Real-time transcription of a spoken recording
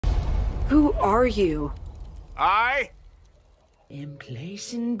Who are you? I am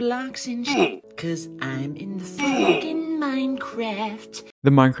placing blocks and shit, cause I'm in the fucking Minecraft. The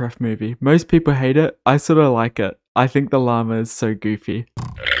Minecraft movie. Most people hate it. I sort of like it. I think the llama is so goofy.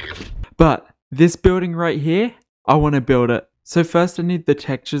 But this building right here, I want to build it. So first I need the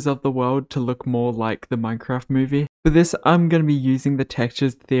textures of the world to look more like the Minecraft movie. For this, I'm going to be using the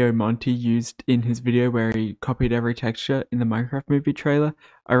textures Theomonty used in his video where he copied every texture in the Minecraft movie trailer.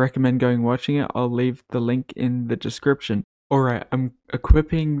 I recommend going watching it. I'll leave the link in the description. Alright, I'm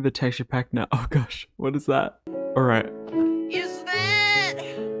equipping the texture pack now. Oh gosh, what is that? Alright. Is that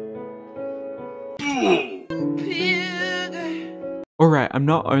pig? Alright, I'm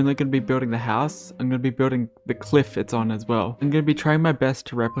not only going to be building the house, I'm going to be building the cliff it's on as well. I'm going to be trying my best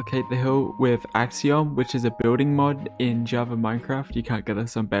to replicate the hill with Axiom, which is a building mod in Java Minecraft. You can't get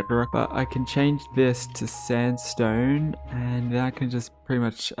this on Bedrock, but I can change this to sandstone and then I can just pretty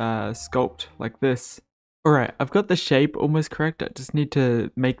much sculpt like this. Alright, I've got the shape almost correct. I just need to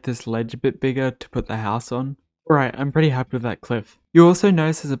make this ledge a bit bigger to put the house on. Alright, I'm pretty happy with that cliff. You also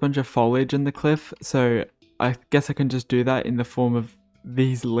notice there's a bunch of foliage in the cliff, so I guess I can just do that in the form of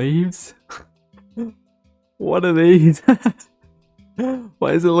these leaves. What are these?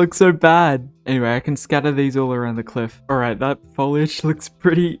 Why does it look so bad? Anyway, I can scatter these all around the cliff. Alright, that foliage looks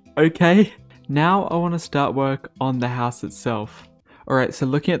pretty okay. Now I want to start work on the house itself. Alright, so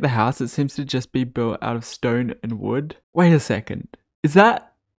looking at the house, it seems to just be built out of stone and wood. Wait a second. Is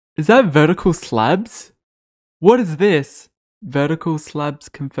that vertical slabs? What is this? Vertical slabs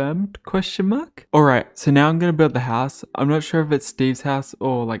confirmed? Question mark? Alright, so now I'm gonna build the house. I'm not sure if it's Steve's house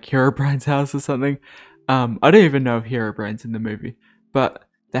or like Herobrine's house or something. I don't even know if Herobrine's in the movie. But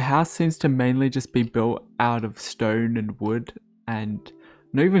the house seems to mainly just be built out of stone and wood. And I'm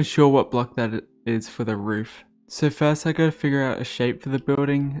not even sure what block that is for the roof. So first I gotta figure out a shape for the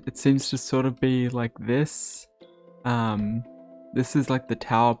building. It seems to sort of be like this. This is like the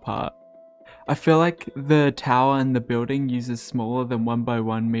tower part. I feel like the tower and the building uses smaller than 1 by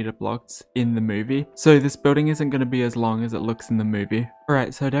 1 meter blocks in the movie. So this building isn't going to be as long as it looks in the movie.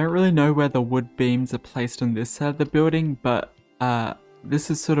 Alright, so I don't really know where the wood beams are placed on this side of the building, but this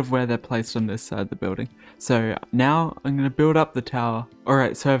is sort of where they're placed on this side of the building. So now I'm going to build up the tower.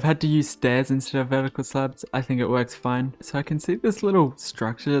 Alright, so I've had to use stairs instead of vertical slabs. I think it works fine. So I can see this little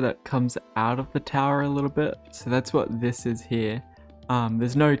structure that comes out of the tower a little bit. So that's what this is here.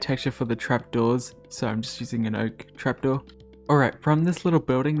 There's no texture for the trapdoors, so I'm just using an oak trapdoor. Alright, from this little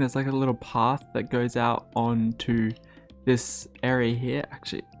building, there's like a little path that goes out onto this area here.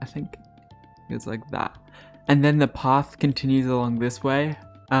 Actually, I think it's like that. And then the path continues along this way.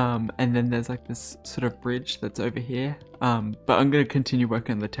 And then there's like this sort of bridge that's over here. But I'm going to continue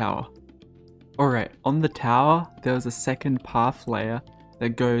working on the tower. Alright, on the tower, there was a second path layer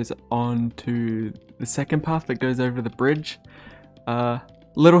that goes on to the second path that goes over the bridge.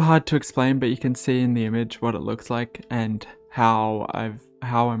 Little hard to explain, but you can see in the image what it looks like and how I'm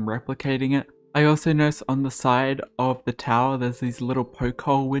replicating it. I also noticed on the side of the tower there's these little poke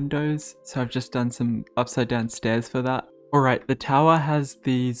hole windows, so I've just done some upside down stairs for that. Alright, the tower has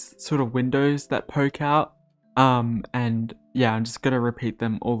these sort of windows that poke out, and yeah, I'm just gonna repeat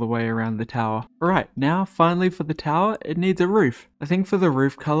them all the way around the tower. Alright, now finally for the tower, it needs a roof. I think for the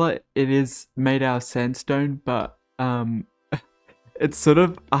roof color, it is made out of sandstone, but it's sort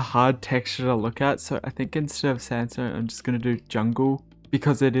of a hard texture to look at, so I think instead of sandstone, I'm just going to do jungle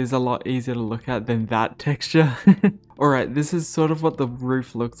because it is a lot easier to look at than that texture. Alright, this is sort of what the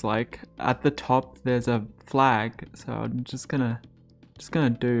roof looks like. At the top, there's a flag, so I'm just gonna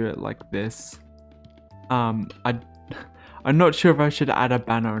do it like this. I'm not sure if I should add a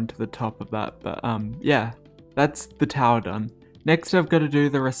banner onto the top of that, but yeah, that's the tower done. Next, I've got to do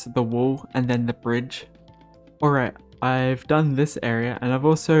the rest of the wall and then the bridge. Alright. I've done this area and I've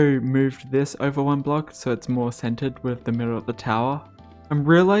also moved this over 1 block so it's more centered with the middle of the tower. I'm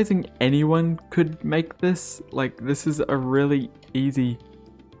realizing anyone could make this, like this is a really easy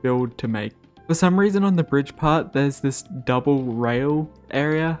build to make. For some reason on the bridge part there's this double rail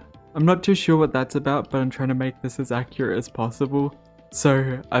area. I'm not too sure what that's about, but I'm trying to make this as accurate as possible,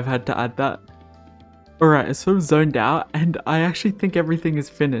 so I've had to add that. Alright, I sort of zoned out and I actually think everything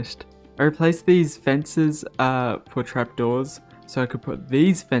is finished. I replaced these fences for trapdoors, so I could put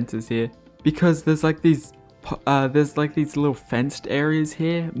these fences here because there's like these little fenced areas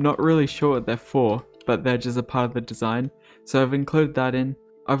here. I'm not really sure what they're for, but they're just a part of the design, so I've included that in.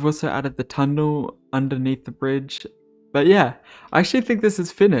 I've also added the tunnel underneath the bridge. But yeah, I actually think this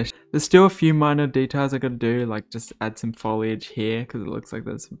is finished. There's still a few minor details I gotta do, like just add some foliage here because it looks like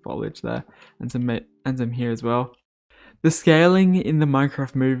there's some foliage there, and some here as well. The scaling in the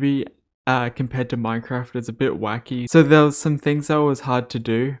Minecraft movie compared to Minecraft. It's a bit wacky. So there was some things that was hard to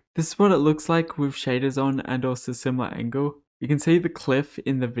do. This is what it looks like with shaders on and also similar angle. You can see the cliff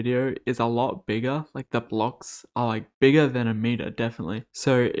in the video is a lot bigger, like the blocks are like bigger than a meter, definitely.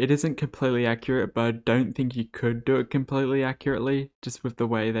 So it isn't completely accurate, but I don't think you could do it completely accurately just with the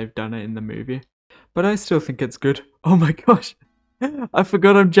way they've done it in the movie. But I still think it's good. Oh my gosh, I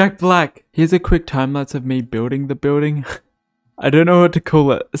forgot I'm Jack Black. Here's a quick time lapse of me building the building. I don't know what to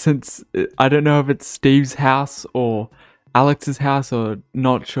call it since I don't know if it's Steve's house or Alex's house or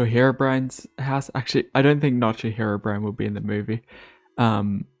Notch or Herobrine's house. Actually, I don't think Notch or Herobrine will be in the movie.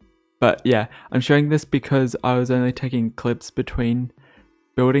 But yeah, I'm showing this because I was only taking clips between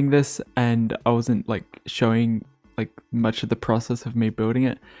building this and I wasn't like showing like much of the process of me building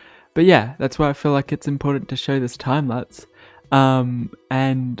it. But yeah, that's why I feel like it's important to show this time lapse.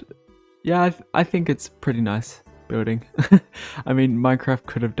 And yeah, I think it's pretty nice building. I mean, Minecraft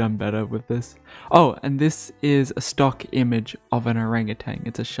could have done better with this. Oh, and this is a stock image of an orangutan.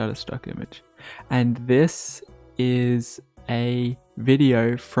 It's a Shutterstock image. And this is a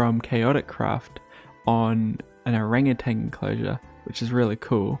video from Chaotic Craft on an orangutan enclosure, which is really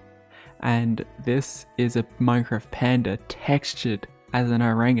cool. And this is a Minecraft panda textured as an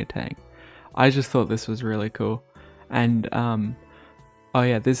orangutan. I just thought this was really cool. And oh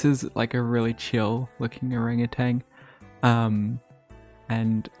yeah, this is like a really chill looking orangutan.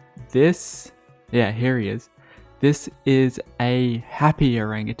 And this, yeah, here he is. This is a happy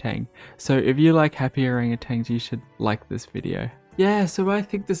orangutan. So if you like happy orangutans, you should like this video. Yeah, so I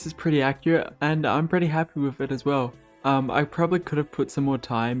think this is pretty accurate and I'm pretty happy with it as well. I probably could have put some more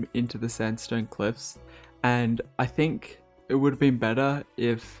time into the sandstone cliffs, and I think it would have been better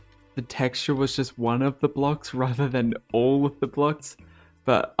if the texture was just one of the blocks rather than all of the blocks.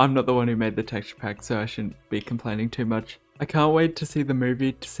 But I'm not the one who made the texture pack, so I shouldn't be complaining too much. I can't wait to see the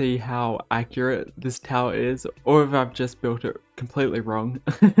movie to see how accurate this tower is, or if I've just built it completely wrong.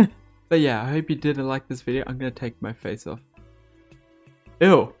 But yeah, I hope you did like this video. I'm gonna take my face off.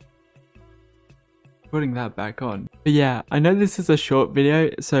 Ew! Putting that back on. But yeah, I know this is a short video,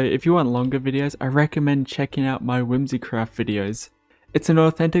 so if you want longer videos, I recommend checking out my Whimsycraft videos. It's an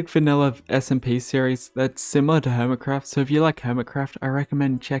authentic vanilla SMP series that's similar to Hermitcraft, so if you like Hermitcraft, I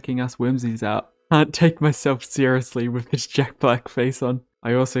recommend checking us Whimsies out. Can't take myself seriously with this Jack Black face on.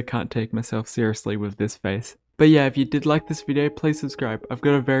 I also can't take myself seriously with this face. But yeah, if you did like this video, please subscribe. I've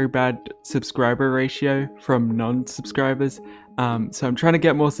got a very bad subscriber ratio from non-subscribers, so I'm trying to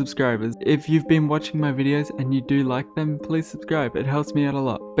get more subscribers. If you've been watching my videos and you do like them, please subscribe. It helps me out a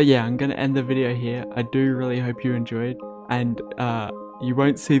lot. But yeah, I'm gonna end the video here. I do really hope you enjoyed, and you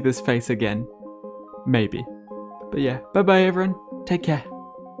won't see this face again. Maybe. But yeah, bye bye everyone. Take care.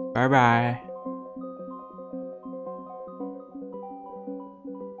 Bye bye.